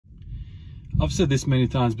I've said this many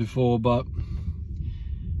times before, but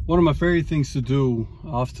one of my favorite things to do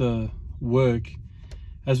after work,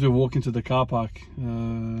 as we walk into the car park with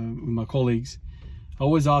my colleagues, I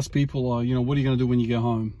always ask people, you know, what are you going to do when you get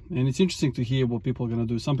home? And it's interesting to hear what people are going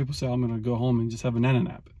to do. Some people say, I'm going to go home and just have a nana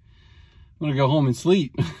nap. I'm going to go home and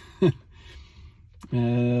sleep.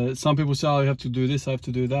 Some people say, I have to do this, I have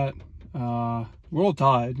to do that. We're all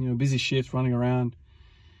tired, you know, busy shifts, running around.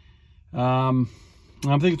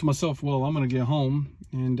 I'm thinking to myself, well, I'm going to get home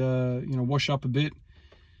and, you know, wash up a bit,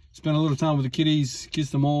 spend a little time with the kiddies, kiss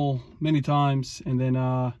them all many times, and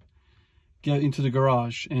then get into the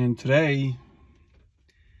garage. And today,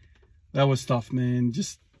 that was tough, man.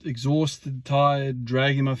 Just exhausted, tired,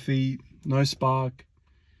 dragging my feet, no spark.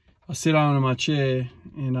 I sit down in my chair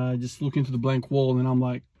and I just look into the blank wall and I'm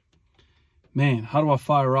like, man, how do I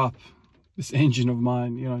fire up this engine of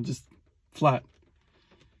mine? You know, just flat.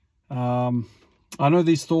 I know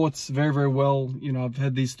these thoughts very, very well. You know, I've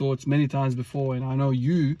had these thoughts many times before, and I know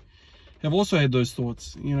you have also had those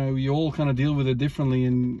thoughts. You know, you all kind of deal with it differently,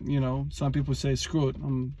 and, you know, some people say, screw it,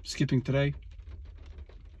 I'm skipping today.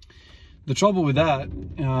 The trouble with that,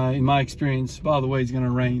 in my experience, by the way, it's going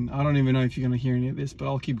to rain. I don't even know if you're going to hear any of this, but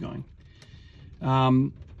I'll keep going.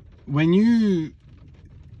 When you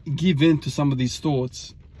give in to some of these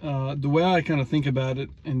thoughts, the way I kind of think about it,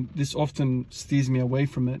 and this often steers me away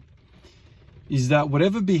from it, is that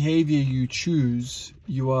whatever behavior you choose,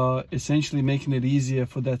 you are essentially making it easier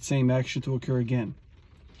for that same action to occur again.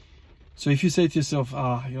 So if you say to yourself, you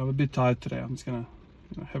know, I'm a bit tired today, I'm just going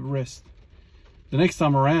to have a rest. The next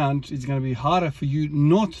time around, it's going to be harder for you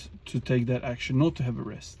not to take that action, not to have a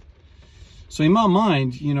rest. So in my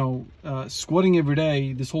mind, you know, squatting every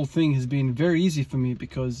day, this whole thing has been very easy for me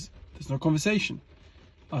because there's no conversation.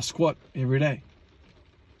 I squat every day.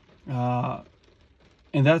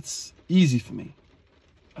 And that's easy for me.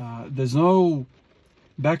 There's no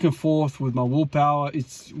back and forth with my willpower.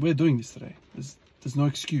 We're doing this today. There's no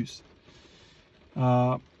excuse.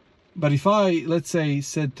 But if I, let's say,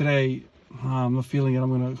 said today, I'm not feeling it, I'm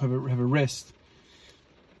going to have a rest,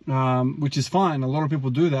 which is fine. A lot of people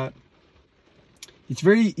do that. It's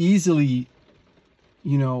very easily,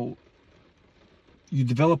 you know, you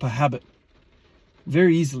develop a habit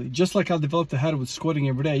very easily. Just like I developed a habit with squatting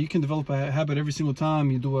every day, you can develop a habit every single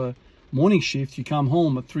time you do a morning shift. You come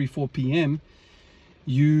home at 3-4 p.m.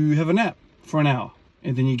 you have a nap for an hour,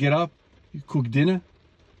 and then you get up, you cook dinner,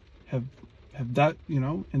 have that, you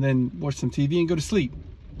know, and then watch some TV and go to sleep.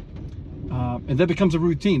 And that becomes a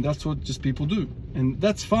routine. That's what just people do, and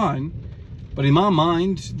that's fine. But in my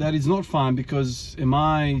mind, that is not fine, because am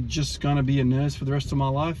I just gonna be a nurse for the rest of my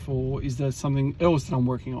life, or is there something else that I'm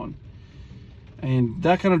working on? And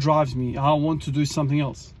that kind of drives me. I want to do something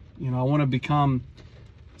else. You know, I want to become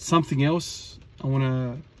something else. I want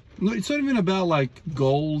to, no, it's not even about like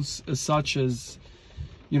goals as such as,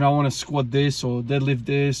 you know, I want to squat this or deadlift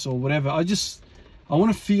this or whatever. I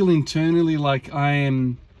want to feel internally like I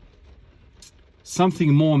am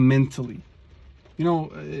something more mentally. You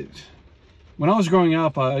know, when I was growing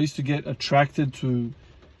up, I used to get attracted to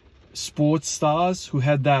sports stars who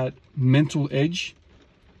had that mental edge.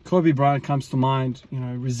 Kobe Bryant comes to mind, you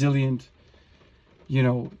know, resilient, you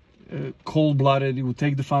know, cold-blooded. He will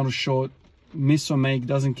take the final shot, miss or make,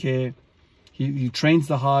 doesn't care. He trains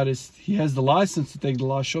the hardest. He has the license to take the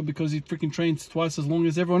last shot because he freaking trains twice as long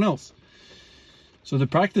as everyone else. So the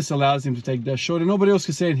practice allows him to take that shot, and nobody else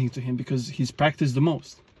can say anything to him because he's practiced the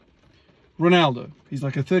most. Ronaldo, he's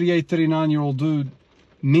like a 38, 39-year-old dude,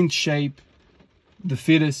 mint shape, the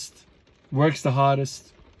fittest, works the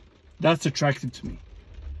hardest. That's attractive to me.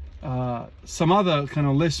 Some other kind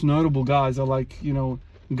of less notable guys are like, you know,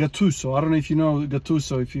 Gattuso. I don't know if you know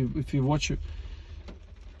Gattuso, if you watch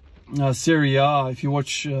Serie A, if you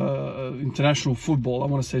watch international football. I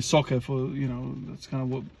want to say soccer for, you know, that's kind of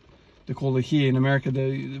what they call it here in America.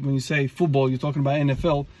 When you say football, you're talking about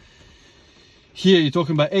NFL. Here you're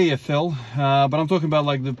talking about AFL, but I'm talking about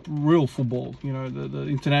like the real football, you know,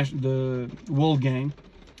 the world game.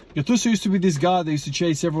 Gattuso used to be this guy that used to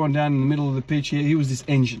chase everyone down in the middle of the pitch. He was this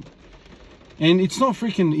engine. And it's not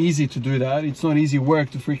freaking easy to do that. It's not easy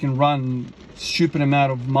work to freaking run stupid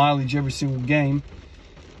amount of mileage every single game.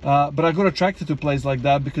 But I got attracted to players like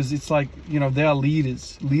that because it's like, you know, they are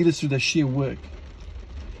leaders through their sheer work.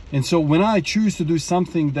 And so when I choose to do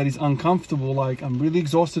something that is uncomfortable, like I'm really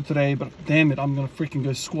exhausted today, but damn it, I'm going to freaking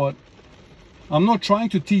go squat. I'm not trying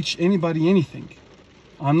to teach anybody anything.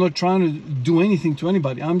 I'm not trying to do anything to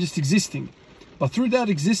anybody. I'm just existing. But through that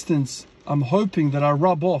existence, I'm hoping that I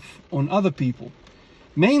rub off on other people.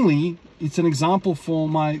 Mainly, it's an example for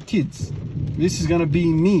my kids. This is going to be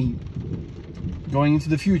me going into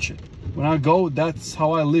the future. When I go, that's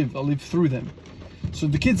how I live. I live through them. So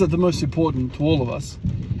the kids are the most important to all of us.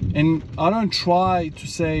 And I don't try to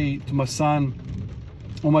say to my son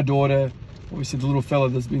or my daughter, obviously the little fella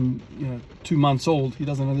that's been 2 months old, he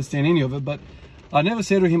doesn't understand any of it, but I never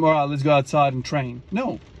say to him, all right, let's go outside and train.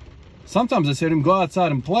 No. Sometimes I say to him, go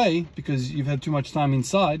outside and play because you've had too much time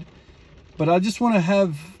inside. But I just want to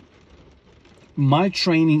have my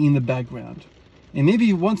training in the background. And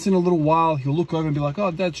maybe once in a little while, he'll look over and be like,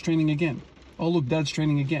 oh, Dad's training again. Oh, look, Dad's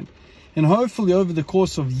training again. And hopefully over the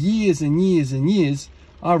course of years and years and years,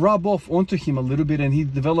 I rub off onto him a little bit and he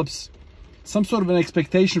develops some sort of an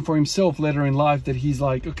expectation for himself later in life that he's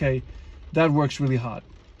like, okay, Dad works really hard.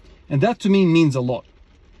 And that to me means a lot.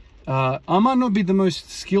 I might not be the most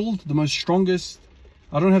skilled, the most strongest.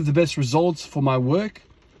 I don't have the best results for my work,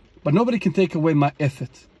 but nobody can take away my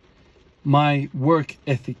effort, my work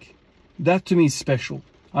ethic. That to me is special.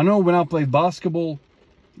 I know when I played basketball,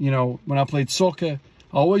 when I played soccer,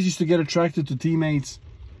 I always used to get attracted to teammates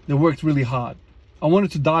that worked really hard. I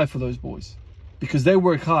wanted to die for those boys because they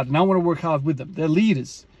work hard and I want to work hard with them. They're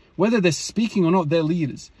leaders. Whether they're speaking or not, they're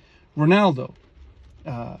leaders. Ronaldo,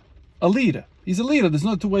 a leader. He's a leader. There's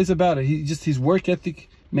no two ways about it. His work ethic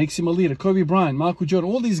makes him a leader. Kobe Bryant, Michael Jordan,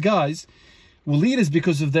 all these guys were leaders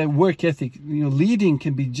because of their work ethic. Leading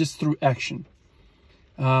can be just through action.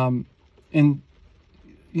 And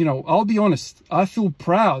I'll be honest. I feel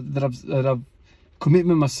proud that I've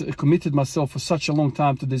committed myself for such a long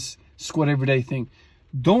time to this squat everyday thing.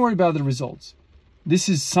 Don't worry about the results. This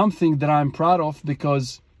is something that I'm proud of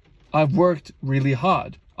because I've worked really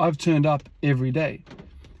hard. I've turned up every day.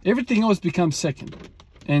 Everything else becomes second.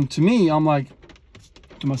 And to me, I'm like,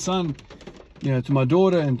 to my son, to my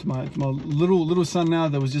daughter, and to my little son now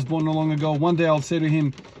that was just born not long ago, one day I'll say to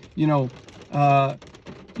him, you got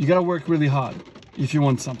to work really hard if you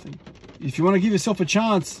want something. If you want to give yourself a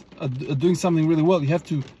chance at doing something really well, you have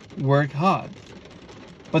to work hard.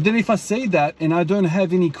 But then if I say that and I don't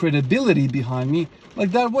have any credibility behind me,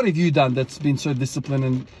 like, Dad, what have you done that's been so disciplined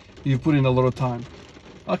and you've put in a lot of time?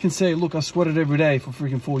 I can say, look, I squatted every day for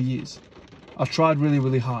freaking 4 years. I tried really,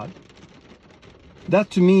 really hard. That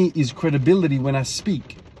to me is credibility when I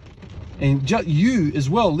speak. And you as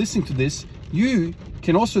well, listening to this, you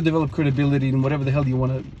can also develop credibility in whatever the hell you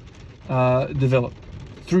want to develop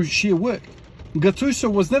through sheer work. Gattuso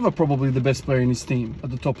was never probably the best player in his team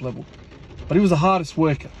at the top level, but he was the hardest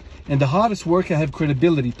worker. And the hardest worker have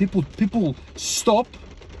credibility. People stop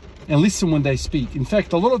and listen when they speak. In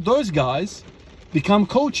fact, a lot of those guys become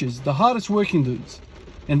coaches, the hardest working dudes.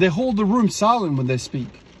 And they hold the room silent when they speak.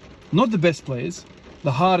 Not the best players,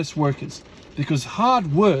 the hardest workers. Because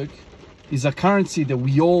hard work is a currency that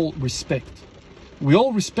we all respect. We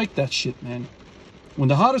all respect that shit, man. When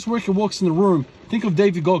the hardest worker walks in the room, think of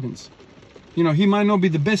David Goggins. He might not be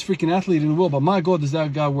the best freaking athlete in the world, but my God, does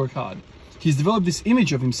that guy work hard. He's developed this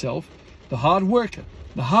image of himself, the hard worker,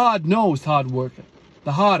 the hard-nosed hard worker,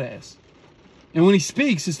 the hard ass. And when he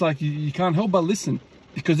speaks, it's like you can't help but listen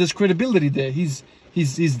because there's credibility there. He's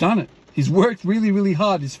done it. He's worked really, really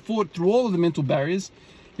hard. He's fought through all of the mental barriers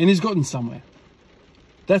and he's gotten somewhere.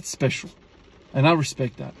 That's special. And I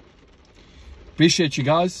respect that. Appreciate you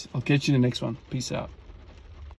guys. I'll catch you in the next one. Peace out.